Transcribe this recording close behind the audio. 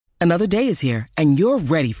Another day is here, and you're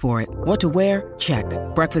ready for it. What to wear? Check.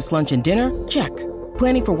 Breakfast, lunch, and dinner? Check.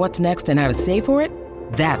 Planning for what's next and how to save for it?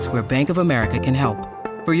 That's where Bank of America can help.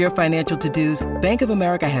 For your financial to-dos, Bank of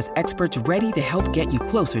America has experts ready to help get you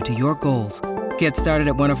closer to your goals. Get started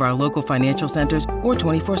at one of our local financial centers or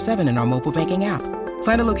 24/7 in our mobile banking app.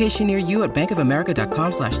 Find a location near you at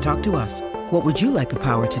bankofamerica.com/talktous. What would you like the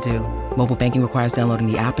power to do? Mobile banking requires downloading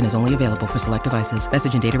the app and is only available for select devices.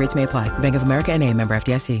 Message and data rates may apply. Bank of America N.A., member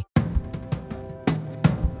FDIC.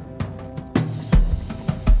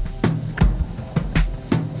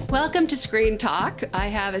 Welcome to Screen Talk. I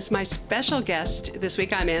have as my special guest this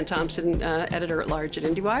week, I'm Ann Thompson, editor-at-large at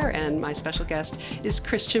IndieWire, and my special guest is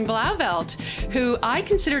Christian Blauvelt, who I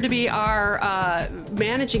consider to be our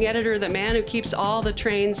managing editor, the man who keeps all the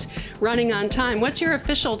trains running on time. What's your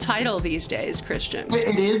official title these days, Christian?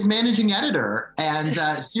 It is managing editor, and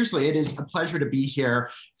seriously, it is a pleasure to be here.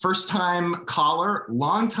 First-time caller,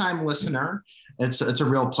 long-time listener. It's a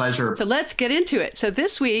real pleasure. So let's get into it. So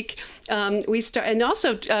this week we start, and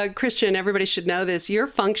also Christian, everybody should know this, you're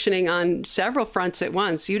functioning on several fronts at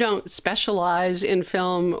once. You don't specialize in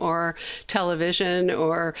film or television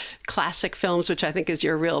or classic films, which I think is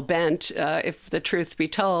your real bent, if the truth be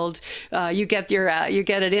told. You get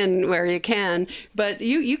it in where you can, but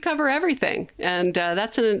you cover everything, and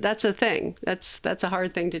that's a thing. That's a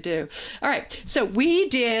hard thing to do. All right. So we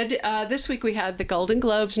did this week. We had the Golden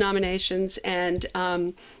Globes nominations, and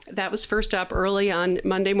that was first up early on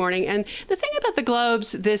Monday morning. And the thing about the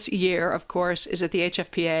Globes this year, of course, is that the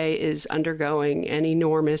HFPA is undergoing an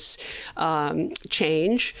enormous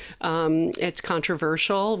change. It's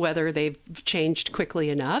controversial whether they've changed quickly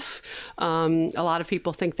enough. A lot of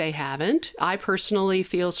people think they haven't. I personally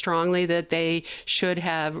feel strongly that they should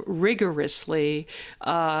have rigorously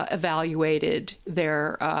evaluated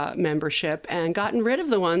their membership and gotten rid of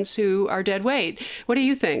the ones who are dead weight. What do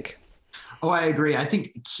you think? Oh, I agree. I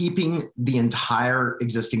think keeping the entire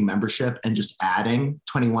existing membership and just adding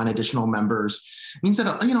 21 additional members means that,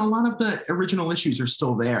 a lot of the original issues are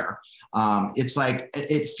still there. It's like,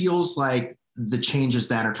 it feels like the changes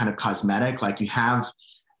then are kind of cosmetic. Like you have,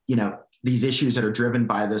 these issues that are driven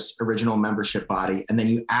by this original membership body, and then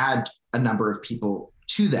you add a number of people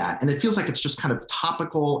to that. And it feels like it's just kind of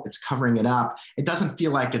topical. It's covering it up. It doesn't feel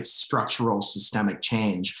like it's structural, systemic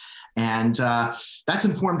change. And that's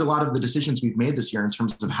informed a lot of the decisions we've made this year in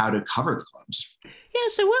terms of how to cover the Globes. Yeah,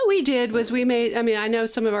 so what we did was I know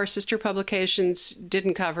some of our sister publications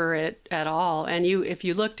didn't cover it at all. And if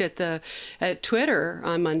you looked at Twitter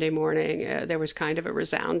on Monday morning, there was kind of a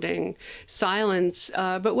resounding silence.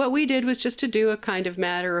 But what we did was just to do a kind of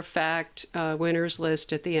matter-of-fact winners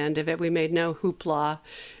list at the end of it. We made no hoopla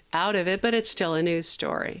out of it, but it's still a news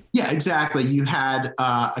story. Yeah, exactly. You had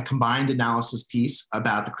a combined analysis piece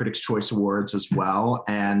about the Critics' Choice Awards as well.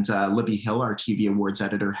 And Libby Hill, our TV Awards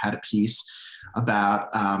editor, had a piece about,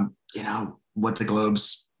 what the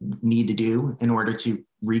Globes need to do in order to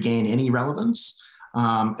regain any relevance.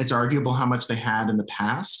 It's arguable how much they had in the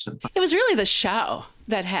past. It was really the show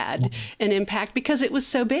that had an impact because it was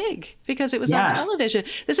so big, because it was on television.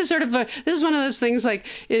 This is one of those things like,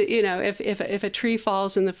 if a tree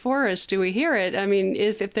falls in the forest, do we hear it? I mean,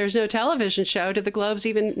 if there's no television show, do the Globes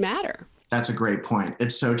even matter? That's a great point.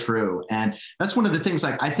 It's so true. And that's one of the things,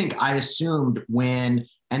 I think I assumed when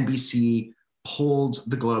NBC pulled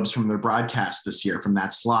the Globes from their broadcast this year from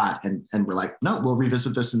that slot, and we're like, no, we'll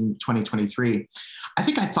revisit this in 2023. I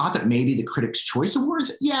think I thought that maybe the Critics' Choice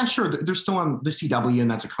Awards, yeah, sure, they're still on the CW,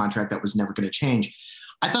 and that's a contract that was never going to change.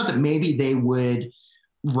 I thought that maybe they would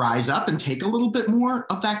rise up and take a little bit more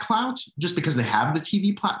of that clout just because they have the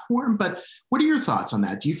TV platform. But what are your thoughts on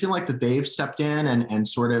that? Do you feel like that they've stepped in and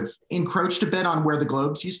sort of encroached a bit on where the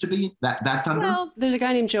Globes used to be, that thunder? Well, there's a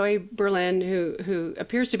guy named Joey Berlin who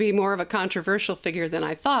appears to be more of a controversial figure than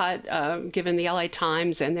I thought, given the LA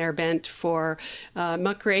Times and their bent for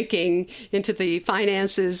muckraking into the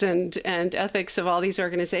finances and ethics of all these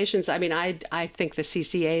organizations. I mean, I think the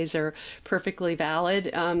CCAs are perfectly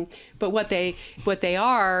valid, but what they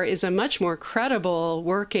are is a much more credible,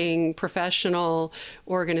 working, professional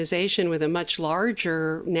organization with a much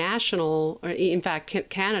larger national, in fact,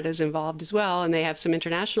 Canada's involved as well, and they have some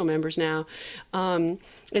international members now.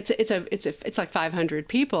 It's like 500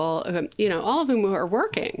 people, all of whom are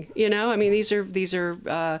working. I mean, these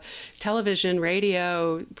are television,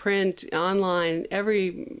 radio, print, online.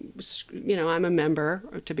 I'm a member,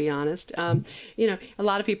 to be honest. A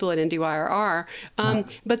lot of people at IndieWire are.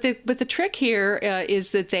 But the trick here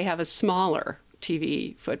is that they have a smaller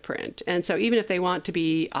TV footprint. And so even if they want to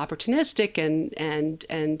be opportunistic and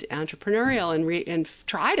entrepreneurial and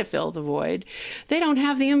try to fill the void, they don't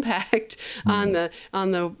have the impact on the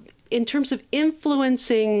in terms of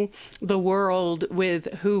influencing the world with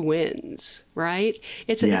who wins, right?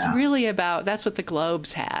 It's really about, that's what the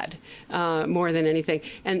Globes had more than anything.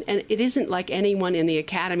 And it isn't like anyone in the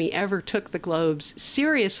Academy ever took the Globes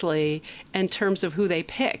seriously in terms of who they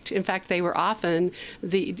picked. In fact, they were often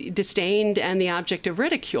the disdained and the object of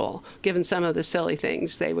ridicule, given some of the silly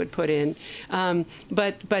things they would put in.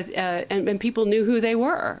 But people knew who they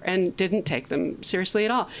were and didn't take them seriously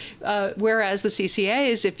at all. Whereas the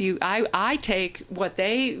CCAs, I take what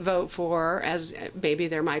they vote for as, maybe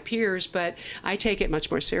they're my peers, but I take it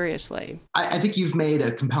much more seriously. I think you've made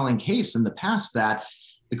a compelling case in the past that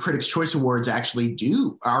the Critics' Choice Awards actually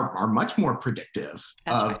are much more predictive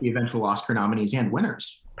of the eventual Oscar nominees and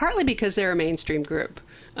winners. Partly because they're a mainstream group.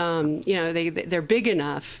 They're big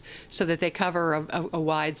enough so that they cover a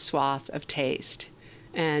wide swath of taste.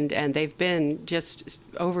 And they've been, just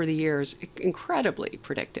over the years, incredibly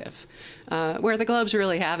predictive, where the Globes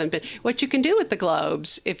really haven't been. What you can do with the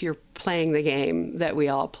Globes, if you're playing the game that we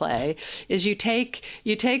all play, is you take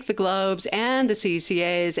the Globes and the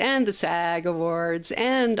CCAs and the SAG Awards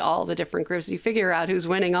and all the different groups. You figure out who's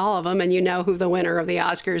winning all of them, and you know who the winner of the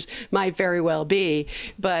Oscars might very well be.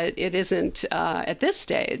 But it isn't, at this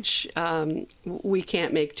stage, we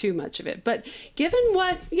can't make too much of it. But given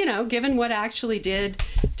what actually did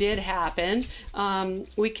happen,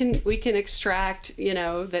 we can extract,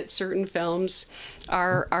 that certain films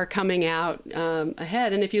are coming out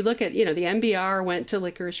ahead. And if you look at, the NBR went to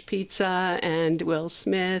Licorice Pizza and Will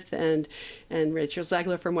Smith and Rachel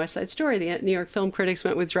Zegler from West Side Story. The New York Film Critics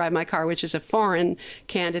went with Drive My Car, which is a foreign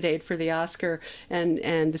candidate for the Oscar,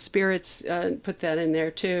 and the Spirits put that in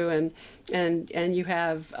there too. And you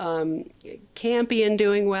have Campion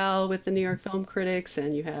doing well with the New York Film Critics,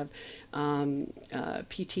 and you have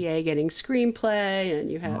PTA getting screenplay, and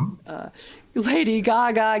you have Lady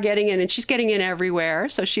Gaga getting in, and she's getting in everywhere,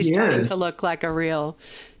 so she's starting to look like a real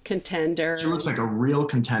contender. She looks like a real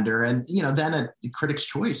contender. And then at Critics'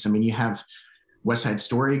 Choice, you have West Side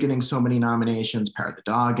Story getting so many nominations, Power of the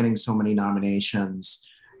Dog getting so many nominations.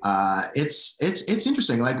 It's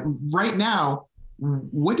interesting. Like right now,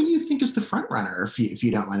 what do you think is the front runner, if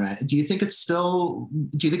you don't mind? Do you think it's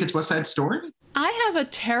West Side Story? I have a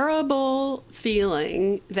terrible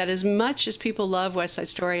feeling that as much as people love West Side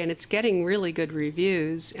Story, and it's getting really good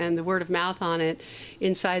reviews, and the word of mouth on it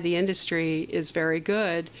inside the industry is very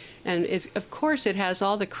good, and of course it has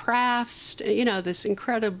all the crafts, this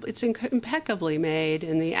incredible, it's impeccably made,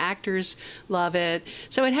 and the actors love it.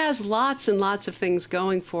 So it has lots and lots of things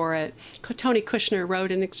going for it. Tony Kushner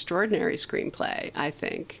wrote an extraordinary screenplay, I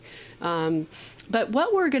think. But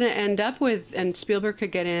what we're going to end up with, and Spielberg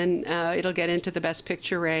could get in, it'll get into the Best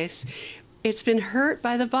Picture race. It's been hurt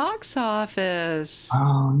by the box office.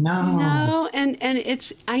 Oh no! No, and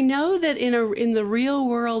I know that in the real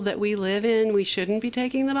world that we live in, we shouldn't be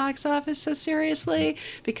taking the box office so seriously,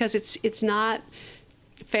 because it's not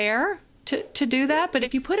fair to do that. But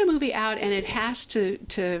if you put a movie out and it has to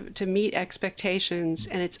meet expectations,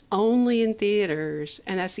 and it's only in theaters,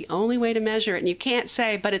 and that's the only way to measure it, and you can't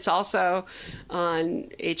say, but it's also on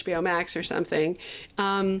HBO Max or something,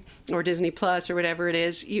 or Disney Plus or whatever it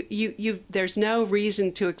is, you there's no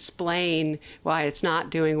reason to explain why it's not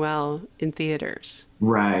doing well in theaters.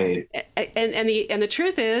 Right. And the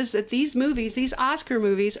truth is that these movies, these Oscar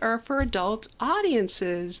movies, are for adult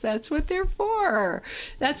audiences. That's what they're for.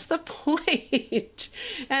 That's the point.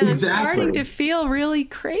 And exactly. I'm starting to feel really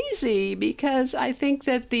crazy, because I think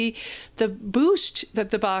that the boost that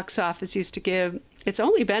the box office used to give, it's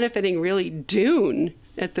only benefiting really Dune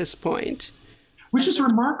at this point. Which is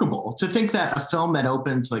remarkable to think that a film that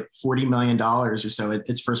opens like $40 million or so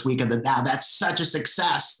its first weekend, that now that's such a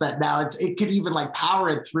success that now it could even like power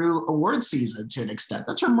it through award season to an extent.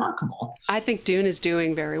 That's remarkable. I think Dune is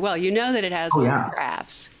doing very well. You know that it has all the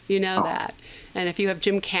crafts. You know that. And if you have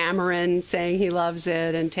Jim Cameron saying he loves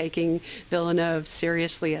it and taking Villeneuve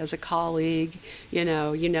seriously as a colleague, you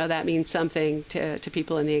know that means something to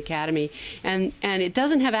people in the Academy. And it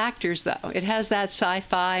doesn't have actors, though. It has that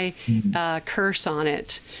sci-fi curse on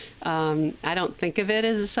it. I don't think of it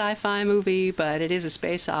as a sci-fi movie, but it is a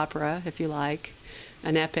space opera, if you like,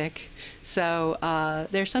 an epic. So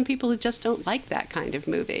there's some people who just don't like that kind of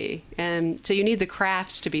movie. And so you need the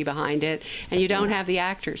crafts to be behind it, and you don't have the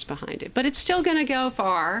actors behind it. But it's still going to go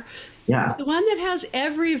far. Yeah. The one that has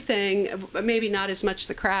everything, maybe not as much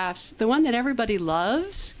the crafts, the one that everybody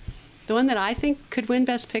loves, the one that I think could win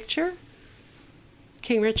Best Picture,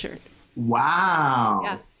 King Richard.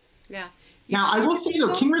 Wow. Yeah. Now, I will say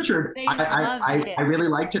though, King Richard, They loved it. I really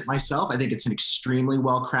liked it myself. I think it's an extremely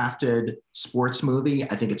well-crafted sports movie.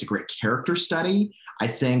 I think it's a great character study. I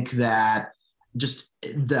think that just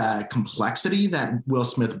the complexity that Will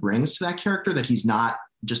Smith brings to that character, that he's not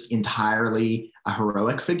just entirely a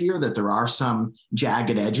heroic figure, that there are some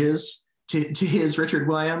jagged edges to his Richard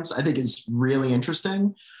Williams, I think is really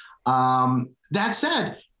interesting. That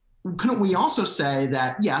said, couldn't we also say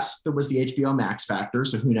that, yes, there was the HBO Max factor,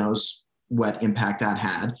 so who knows what impact that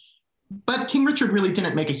had. But King Richard really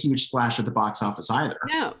didn't make a huge splash at the box office either.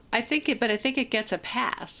 No, I think it gets a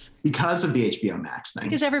pass. Because of the HBO Max thing.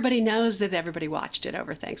 Because everybody knows that everybody watched it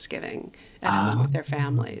over Thanksgiving at home with their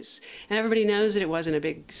families. And everybody knows that it wasn't a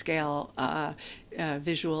big scale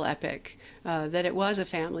visual epic, that it was a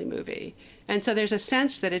family movie. And so there's a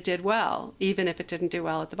sense that it did well, even if it didn't do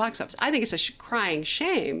well at the box office. I think it's a crying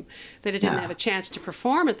shame that it didn't have a chance to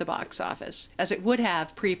perform at the box office, as it would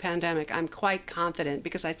have pre-pandemic. I'm quite confident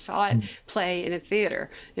because I saw it play in a theater,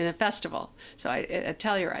 in a festival, at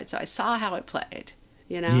Telluride. So I saw how it played,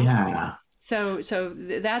 Yeah. So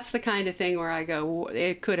that's the kind of thing where I go,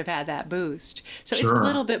 it could have had that boost. So it's a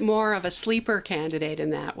little bit more of a sleeper candidate in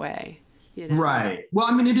that way. Right. Well,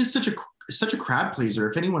 I mean, it is such a crowd pleaser.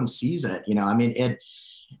 If anyone sees it,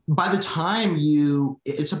 by the time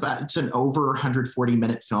it's an over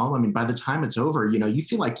 140-minute film. I mean, by the time it's over, you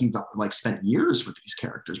feel like you've spent years with these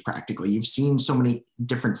characters practically. You've seen so many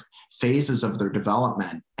different phases of their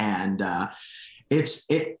development. And I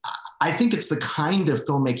think it's the kind of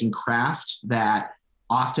filmmaking craft that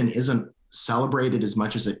often isn't celebrated as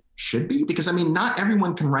much as it should be, because not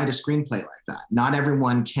everyone can write a screenplay like that. Not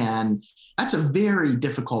everyone can. That's a very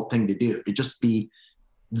difficult thing to do, to just be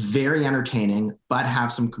very entertaining, but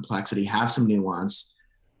have some complexity, have some nuance.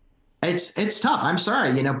 It's tough. I'm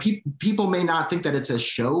sorry. People may not think that it's as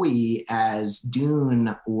showy as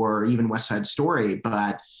Dune or even West Side Story,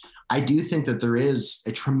 but I do think that there is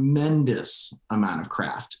a tremendous amount of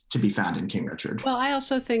craft to be found in King Richard. Well, I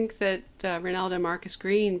also think that Reinaldo Marcus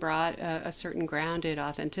Green brought a certain grounded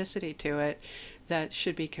authenticity to it that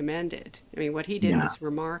should be commended. I mean, what he did was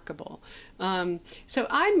remarkable. So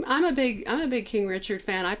I'm a big King Richard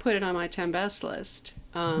fan. I put it on my 10 best list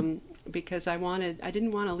because I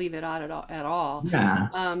didn't want to leave it out at all.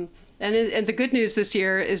 Yeah. And the good news this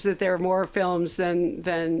year is that there are more films than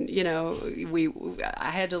I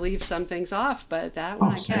had to leave some things off, but that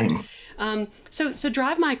one I kept. So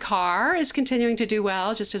Drive My Car is continuing to do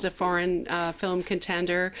well, just as a foreign film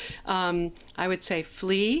contender. I would say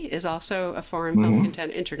Flea is also a foreign film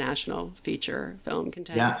contender, international feature film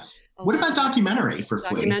contender. Yes. What about documentary for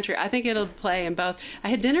Flea? Documentary. I think it'll play in both. I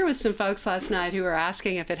had dinner with some folks last night who were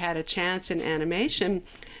asking if it had a chance in animation,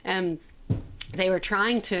 and they were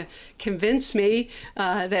trying to convince me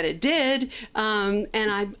that it did,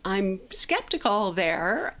 and I'm skeptical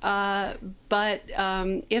there. But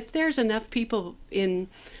if there's enough people in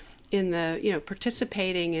the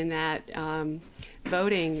participating in that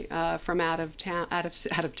voting from out of town,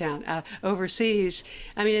 overseas,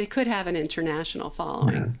 I mean, it could have an international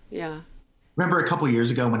following. Yeah. Remember a couple of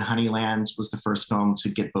years ago when Honeyland was the first film to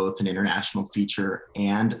get both an international feature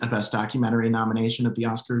and a Best Documentary nomination at the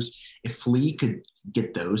Oscars? If Flea could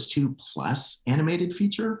get those two plus animated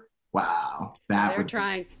feature, wow.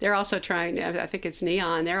 They're also trying, I think it's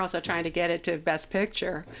Neon, they're also trying to get it to Best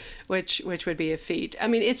Picture, which would be a feat. I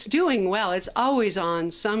mean, it's doing well. It's always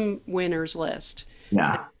on some winner's list.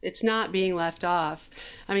 Yeah. It's not being left off.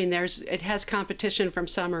 I mean, it has competition from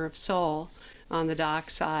Summer of Soul on the doc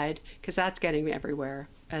side, because that's getting everywhere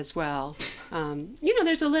as well.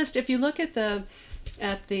 There's a list. If you look at the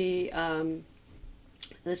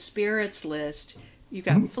Spirits list, you've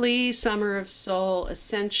got Flea, Summer of Soul,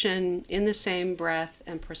 Ascension, In the Same Breath,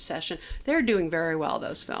 and Procession. They're doing very well,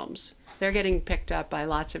 those films. They're getting picked up by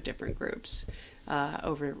lots of different groups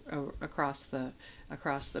across the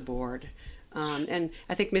board. And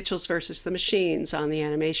I think Mitchell's versus the Machines on the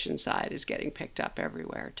animation side is getting picked up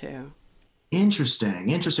everywhere too.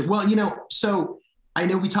 Interesting. Well, so I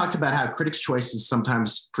know we talked about how Critics' Choice is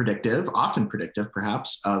sometimes often predictive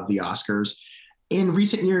perhaps, of the Oscars. In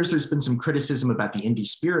recent years, there's been some criticism about the indie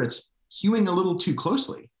spirits hewing a little too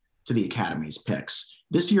closely to the Academy's picks.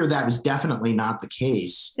 This year, that was definitely not the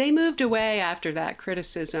case. They moved away after that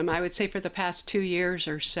criticism, I would say, for the past 2 years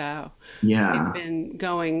or so. Yeah. They've been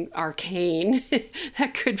going arcane.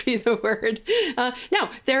 That could be the word. No,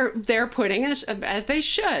 they're putting us, as they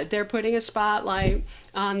should, they're putting a spotlight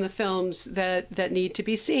on the films that need to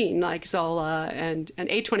be seen, like Zola, and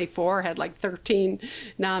A24 had like 13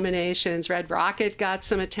 nominations. Red Rocket got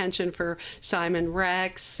some attention for Simon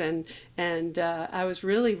Rex, and I was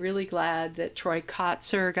really, really glad that Troy Kotz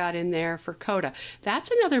Kotzer got in there for Coda.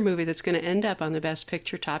 That's another movie that's going to end up on the Best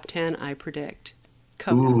Picture top 10, I predict.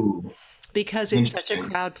 Coda. Ooh, Because it's such a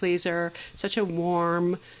crowd pleaser, such a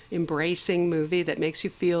warm, embracing movie that makes you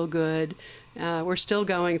feel good. We're still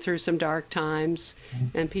going through some dark times,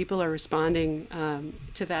 and people are responding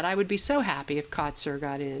to that. I would be so happy if Kotzer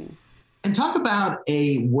got in. And talk about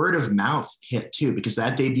a word of mouth hit too, because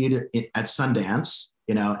that debuted at Sundance,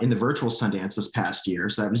 in the virtual Sundance this past year.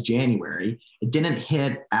 So that was January. It didn't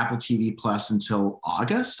hit Apple TV Plus until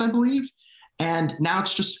August, I believe. And now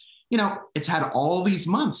it's just, it's had all these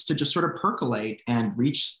months to just sort of percolate and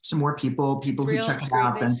reach some more people who check it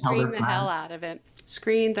out and tell their friends. The hell out of it.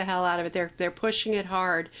 Screened the hell out of it. They're pushing it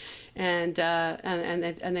hard, and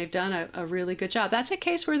they've done a really good job. That's a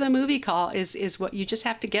case where the movie call is what you just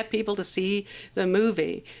have to get people to see the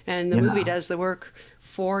movie, and the movie does the work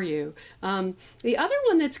for you. The other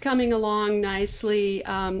one that's coming along nicely,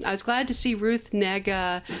 I was glad to see Ruth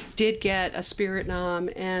Negga did get a Spirit nom,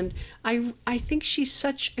 and I think she gives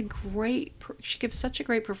such a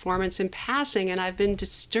great performance in passing, and I've been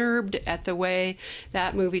disturbed at the way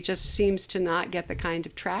that movie just seems to not get the kind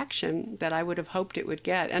of traction that I would have hoped it would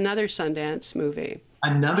get. Another Sundance movie.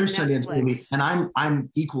 Another Sundance movie, and I'm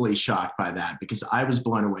equally shocked by that, because I was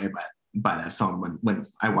blown away by that film when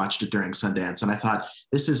I watched it during Sundance, and I thought,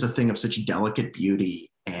 this is a thing of such delicate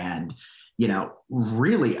beauty, and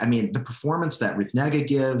really, I mean, the performance that Ruth Negga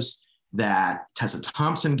gives, that Tessa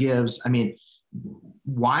Thompson gives, I mean,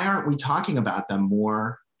 why aren't we talking about them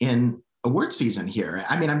more in award season here?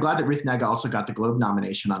 I mean, I'm glad that Ruth Negga also got the Globe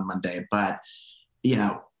nomination on Monday, but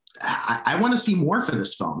I want to see more for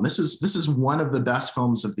this film. This is one of the best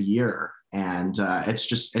films of the year, and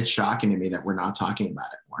it's shocking to me that we're not talking about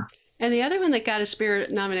it more. And the other one that got a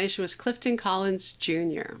Spirit nomination was Clifton Collins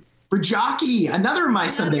Jr. For Jockey, another of my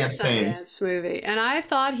Sundance faves. Movie. And I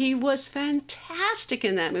thought he was fantastic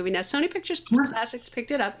in that movie. Now, Sony Pictures Classics picked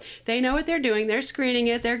it up. They know what they're doing. They're screening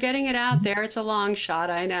it. They're getting it out there. It's a long shot,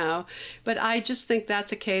 I know. But I just think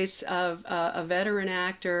that's a case of a veteran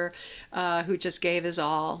actor who just gave his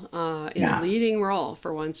all in a leading role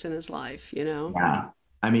for once in his life, Yeah.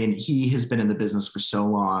 I mean, he has been in the business for so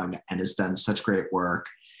long and has done such great work.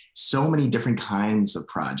 So many different kinds of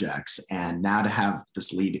projects, and now to have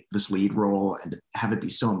this lead role and to have it be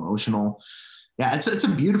so emotional, it's a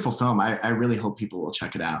beautiful film. I really hope people will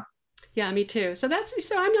check it out. Yeah, me too. So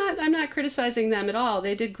I'm not criticizing them at all.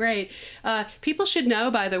 They did great. People should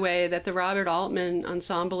know, by the way, that the Robert Altman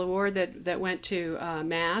Ensemble Award that went to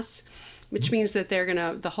Mass, which means that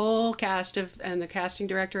the whole cast and the casting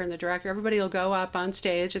director and the director, everybody will go up on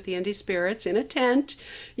stage at the Indie Spirits in a tent,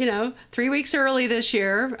 3 weeks early this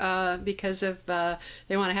year, because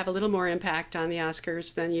they want to have a little more impact on the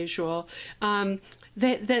Oscars than usual.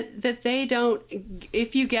 That they don't,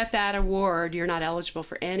 if you get that award, you're not eligible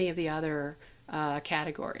for any of the other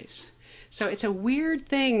categories. So it's a weird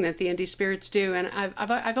thing that the Indie Spirits do, and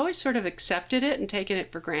I've always sort of accepted it and taken it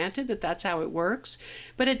for granted that that's how it works.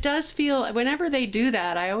 But it does feel, whenever they do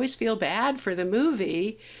that, I always feel bad for the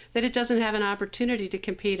movie that it doesn't have an opportunity to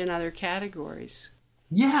compete in other categories.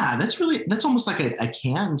 Yeah, that's almost like a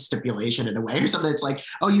Cannes stipulation in a way, or something. It's like,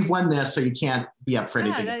 oh, you've won this, so you can't be up for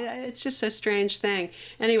anything. It's just a strange thing.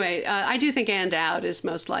 Anyway, I do think Ann Dowd is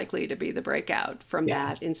most likely to be the breakout from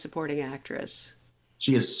that in supporting actress.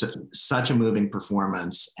 She is such a moving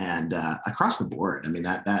performance, and across the board. I mean,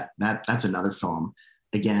 that's another film.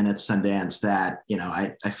 Again, at Sundance that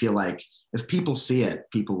I feel like if people see it,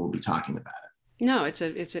 people will be talking about it. No, it's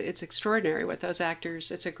extraordinary what those actors.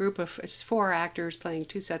 It's 4 actors playing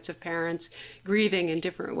 2 sets of parents, grieving in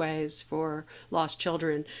different ways for lost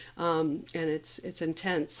children, and it's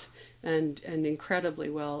intense and incredibly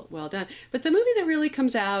well done. But the movie that really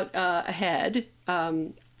comes out ahead.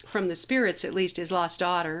 From the Spirits, at least, is Lost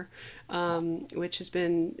Daughter, which has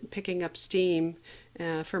been picking up steam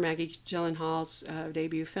for Maggie Gyllenhaal's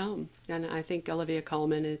debut film. And I think Olivia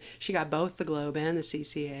Colman, she got both the Globe and the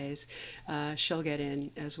CCAs. She'll get in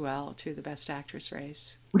as well to the Best Actress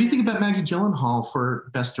race. What do you think about Maggie Gyllenhaal for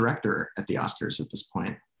Best Director at the Oscars at this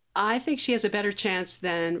point? I think she has a better chance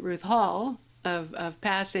than Ruth Hall of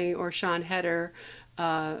passing, or Sian Heder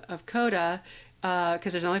of Coda,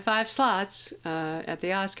 because there's only 5 slots at the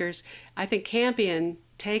Oscars. I think Campion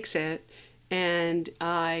takes it, and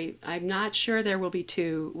I'm not sure there will be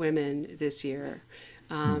 2 women this year.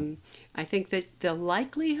 I think that the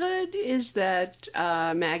likelihood is that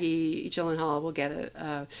Maggie Gyllenhaal will get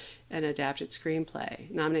an adapted screenplay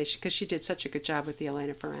nomination, because she did such a good job with the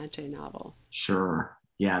Elena Ferrante novel. Sure.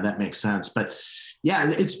 Yeah, that makes sense. But yeah,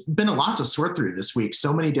 it's been a lot to sort through this week.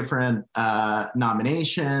 So many different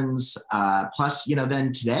nominations. Plus,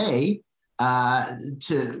 then today, we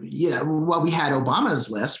had Obama's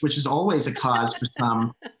list, which is always a cause for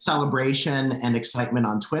some celebration and excitement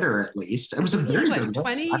on Twitter, at least. It was a very good list.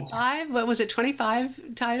 25? What was it,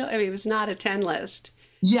 25 title? I mean, it was not a 10 list.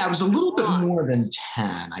 Yeah, it was a little bit more than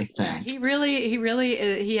 10, I think. He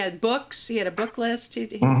had books. He had a book list.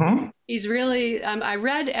 He's really, I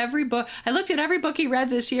read every book. I looked at every book he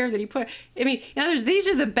read this year that he put. I mean, in other words, these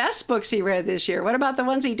are the best books he read this year. What about the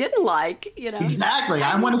ones he didn't like? Exactly.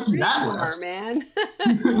 I want to see that list. Man.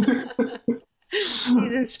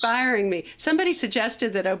 He's inspiring me. Somebody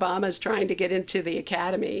suggested that Obama's trying to get into the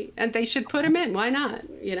Academy, and they should put him in. Why not?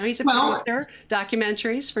 He's a producer,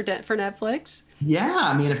 documentaries for Netflix. Yeah,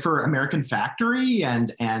 I mean, for American Factory, and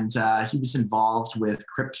he was involved with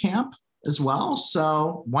Crip Camp as well.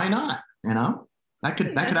 So why not? That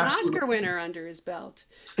could absolutely. An Oscar winner under his belt.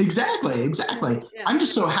 Exactly. Yeah. I'm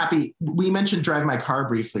just so happy. We mentioned Drive My Car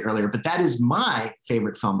briefly earlier, but that is my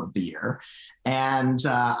favorite film of the year. And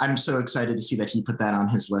I'm so excited to see that he put that on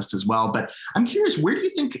his list as well. But I'm curious, where do you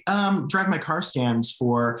think Drive My Car stands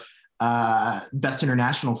for Best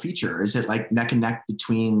International Feature? Is it like neck and neck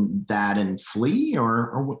between that and Flea,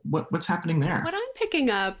 or what's happening there? What I'm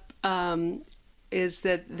picking up is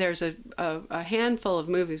that there's a handful of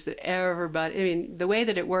movies that everybody, I mean, the way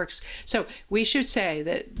that it works. So we should say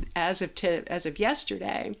that as of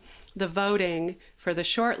yesterday, the voting for the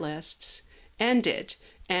shortlists ended.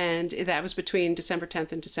 And that was between December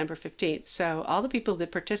 10th and December 15th. So all the people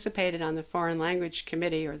that participated on the Foreign Language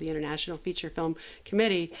Committee or the International Feature Film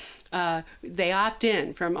Committee, they opt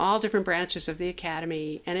in from all different branches of the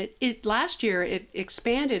Academy. And it last year, it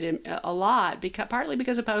expanded a lot, partly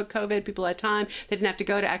because of COVID. People had time. They didn't have to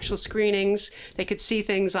go to actual screenings. They could see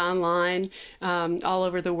things online all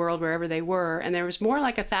over the world, wherever they were. And there was more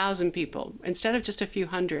like 1,000 people. Instead of just a few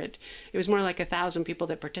hundred, it was more like 1,000 people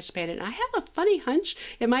that participated. And I have a funny hunch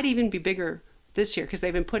it might even be bigger this year because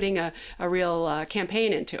they've been putting a real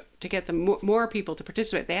campaign into it to get more people to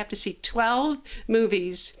participate. They have to see 12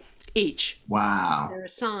 movies each. Wow. They're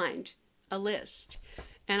assigned a list.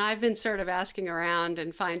 And I've been sort of asking around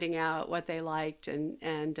and finding out what they liked, and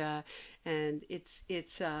it's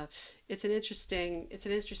an interesting.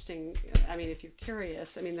 I mean, if you're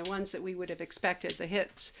curious, I mean, the ones that we would have expected, the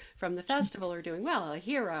hits from the festival, are doing well. A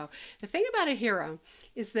Hero. The thing about A Hero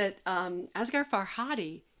is that Asghar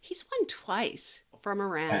Farhadi, he's won twice from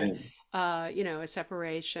Iran. A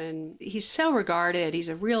Separation. He's so regarded. He's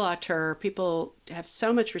a real auteur. People have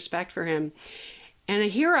so much respect for him. And A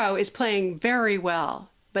Hero is playing very well.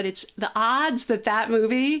 But it's the odds that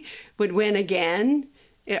movie would win again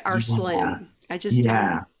are slim. I just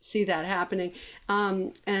don't see that happening.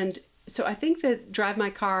 And so I think that Drive My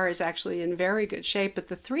Car is actually in very good shape, but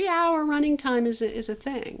the 3-hour running time is a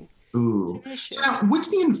thing. Ooh. So now, what's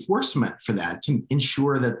the enforcement for that to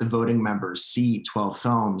ensure that the voting members see 12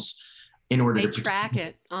 films in order to track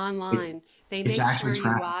it online? They make sure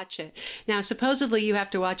you watch it. Now, supposedly you have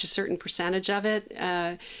to watch a certain percentage of it.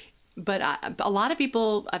 But a lot of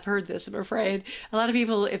people, I've heard this, I'm afraid, a lot of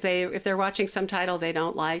people, if they're watching some title they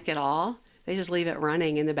don't like at all, they just leave it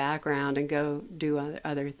running in the background and go do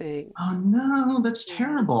other things. Oh, no, that's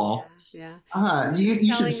terrible. Yeah. You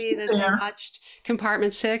telling should me that they watched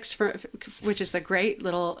Compartment 6, which is the great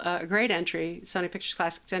little, great entry, Sony Pictures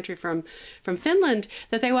Classics entry from Finland,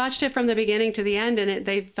 that they watched it from the beginning to the end, and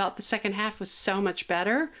they felt the second half was so much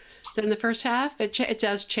better than the first half. It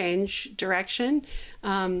does change direction.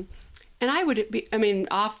 And I would be, I mean,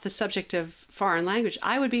 off the subject of foreign language,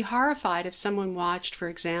 I would be horrified if someone watched, for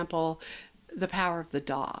example, The Power of the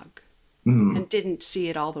Dog and didn't see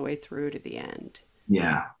it all the way through to the end.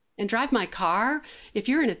 Yeah. And Drive My Car, if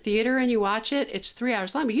you're in a theater and you watch it, it's 3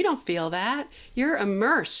 hours long, but you don't feel that. You're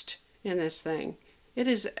immersed in this thing. It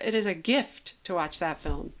is a gift to watch that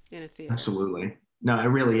film in a theater. Absolutely. No, it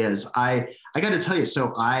really is. I got to tell you,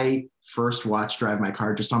 so I first watched Drive My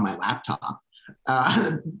Car just on my laptop.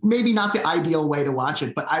 Maybe not the ideal way to watch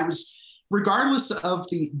it, but I was, regardless of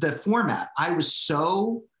the format, I was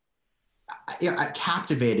so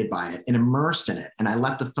captivated by it and immersed in it. And I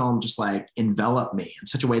let the film just like envelop me in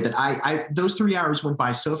such a way that I those 3 hours went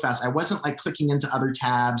by so fast. I wasn't like clicking into other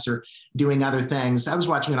tabs or doing other things. I was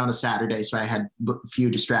watching it on a Saturday, so I had a few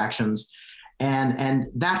distractions. And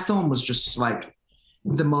that film was just like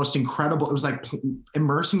the most incredible. It was like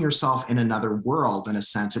immersing yourself in another world in a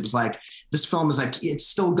sense. It was like, this film is like, it's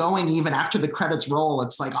still going even after the credits roll.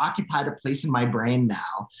 It's like occupied a place in my brain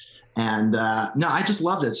now. And no, I just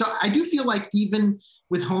loved it. So I do feel like even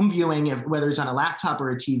with home viewing, whether it's on a laptop or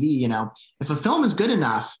a TV, if a film is good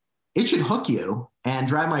enough, it should hook you. And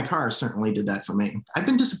Drive My Car certainly did that for me. I've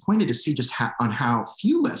been disappointed to see just on how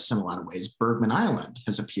few lists in a lot of ways Bergman Island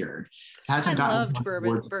has appeared. It hasn't I gotten loved much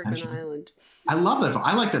awards Bergman attention. Island. I love that.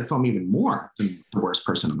 I like that film even more than The Worst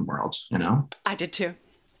Person in the World, you know? I did too.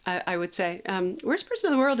 I would say Worst Person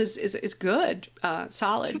in the World is good,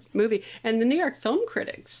 solid movie, and the New York Film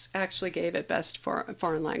Critics actually gave it best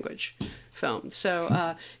foreign language film.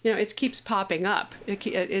 So it keeps popping up.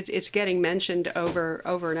 It's getting mentioned over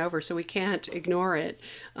and over, so we can't ignore it.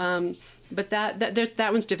 But that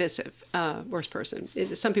one's divisive. Worst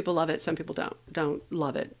Person. Some people love it. Some people don't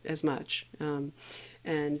love it as much.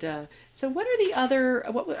 So what are the other,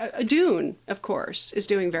 Dune, of course, is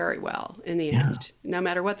doing very well in the end. No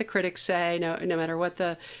matter what the critics say, no matter what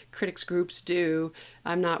the critics groups do,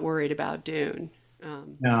 I'm not worried about Dune.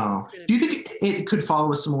 No. Do you think it could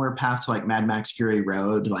follow a similar path to like Mad Max Fury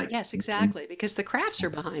Road? Yes, exactly, because the crafts are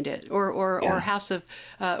behind it, or House of,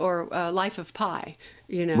 or Life of Pi,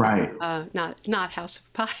 Right. Not House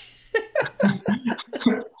of Pi.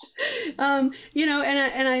 I'm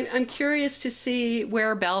curious to see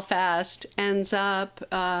where Belfast ends up.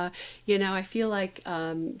 I feel like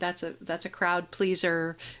that's a crowd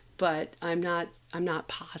pleaser, but I'm not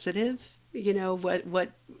positive.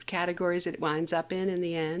 What categories it winds up in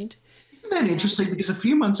the end. Isn't that interesting? Because a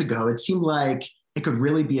few months ago, it seemed like it could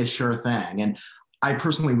really be a sure thing, and I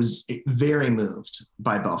personally was very moved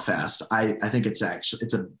by Belfast. I think it's a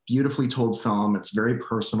beautifully told film. It's very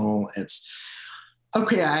personal. It's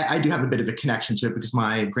okay. I do have a bit of a connection to it because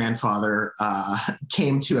my grandfather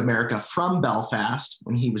came to America from Belfast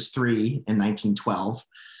when he was 3 in 1912.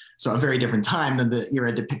 So a very different time than the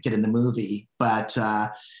era depicted in the movie. But,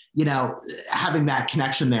 having that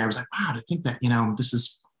connection there, I was like, wow, to think that, this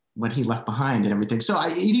is what he left behind and everything. So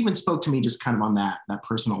it even spoke to me just kind of on that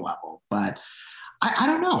personal level. But I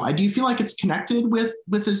don't know. Do you feel like it's connected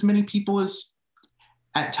with as many people as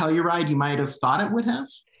at Telluride you might have thought it would have?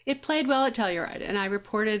 It played well at Telluride, and I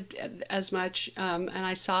reported as much, and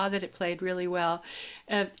I saw that it played really well.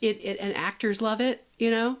 And actors love it,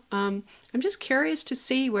 I'm just curious to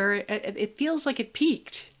see where it feels like it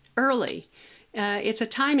peaked early. It's a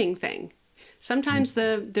timing thing. Sometimes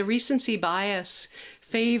the recency bias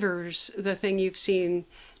favors the thing you've seen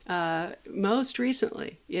most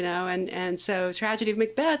recently, and so Tragedy of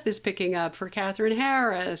Macbeth is picking up for Catherine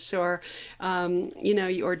Harris, or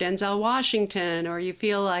or Denzel Washington, or you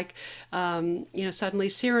feel like suddenly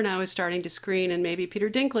Cyrano is starting to screen and maybe Peter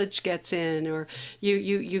Dinklage gets in, or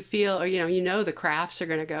you feel, or the crafts are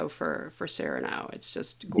going to go for Cyrano. It's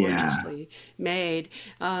just gorgeously made,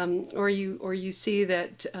 or you see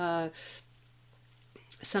that.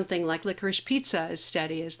 Something like Licorice Pizza is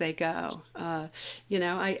steady as they go.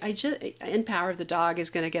 I just, and Power of the Dog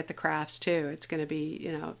is going to get the crafts too. It's going to be,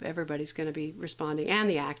 everybody's going to be responding, and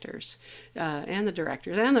the actors, and the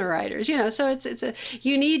directors, and the writers. So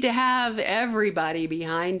you need to have everybody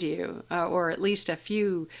behind you, or at least a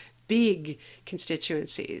few big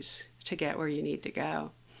constituencies to get where you need to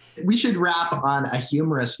go. We should wrap on a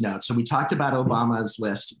humorous note. So we talked about Obama's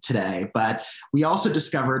list today, but we also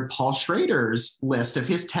discovered Paul Schrader's list of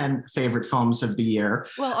his 10 favorite films of the year.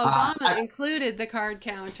 Well, Obama included the card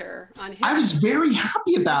counter on his. I was very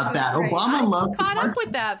happy about that. Obama loves the card caught up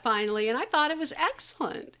with that finally, and I thought it was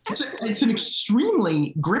excellent. It's an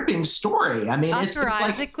extremely gripping story. I mean, Oscar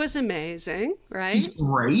Isaac was amazing, right? He's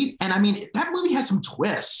great. And I mean, that movie has some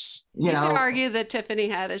twists. You could argue that Tiffany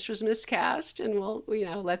Haddish was miscast, and we'll,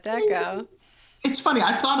 let that go. It's funny.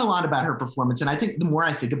 I've thought a lot about her performance, and I think the more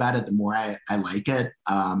I think about it, the more I like it.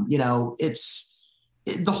 It's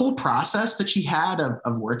the whole process that she had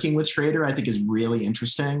of working with Schrader, I think, is really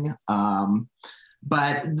interesting.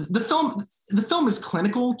 But the film is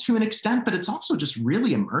clinical to an extent, but it's also just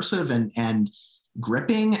really immersive and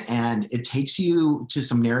gripping, and it takes you to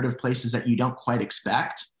some narrative places that you don't quite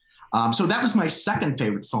expect. So that was my second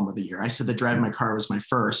favorite film of the year. I said that Drive My Car was my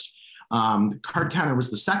first. The Card Counter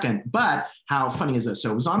was the second, but how funny is this?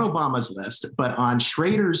 So it was on Obama's list, but on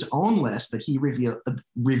Schrader's own list that he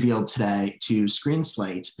revealed today to Screen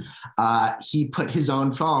Slate, he put his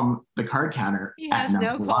own film, The Card Counter, he has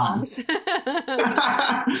no qualms. He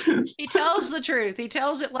tells the truth. He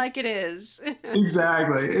tells it like it is.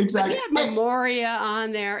 Exactly. But he had Memoria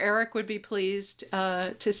on there. Eric would be pleased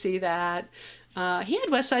to see that. He had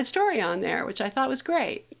West Side Story on there, which I thought was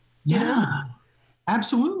great. Yeah,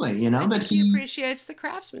 absolutely. That he appreciates the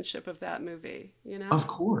craftsmanship of that movie. Of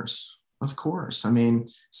course. I mean,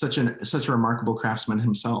 such a remarkable craftsman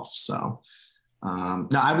himself. So, no,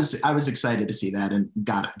 I was excited to see that and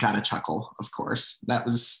got a chuckle. Of course, that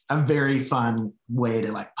was a very fun way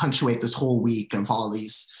to punctuate this whole week of all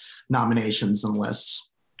these nominations and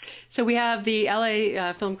lists. So we have the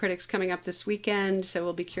LA Film Critics coming up this weekend, so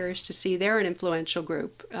we'll be curious to see. They're an influential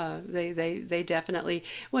group. They definitely,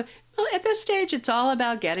 well, at this stage, it's all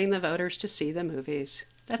about getting the voters to see the movies.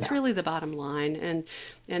 That's really the bottom line,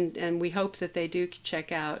 and we hope that they do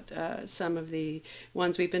check out some of the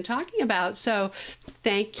ones we've been talking about. So,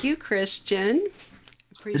 thank you, Christian.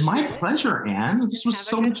 Appreciate My pleasure, Anne. This was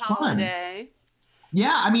so much fun. Holiday.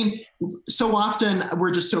 Yeah, I mean, so often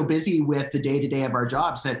we're just so busy with the day-to-day of our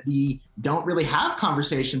jobs that we don't really have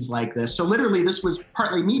conversations like this. So literally, this was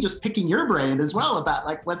partly me just picking your brain as well about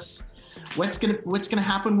like what's gonna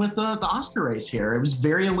happen with the Oscar race here. It was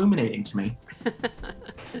very illuminating to me.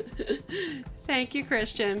 Thank you,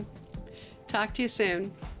 Christian. Talk to you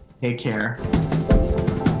soon. Take care.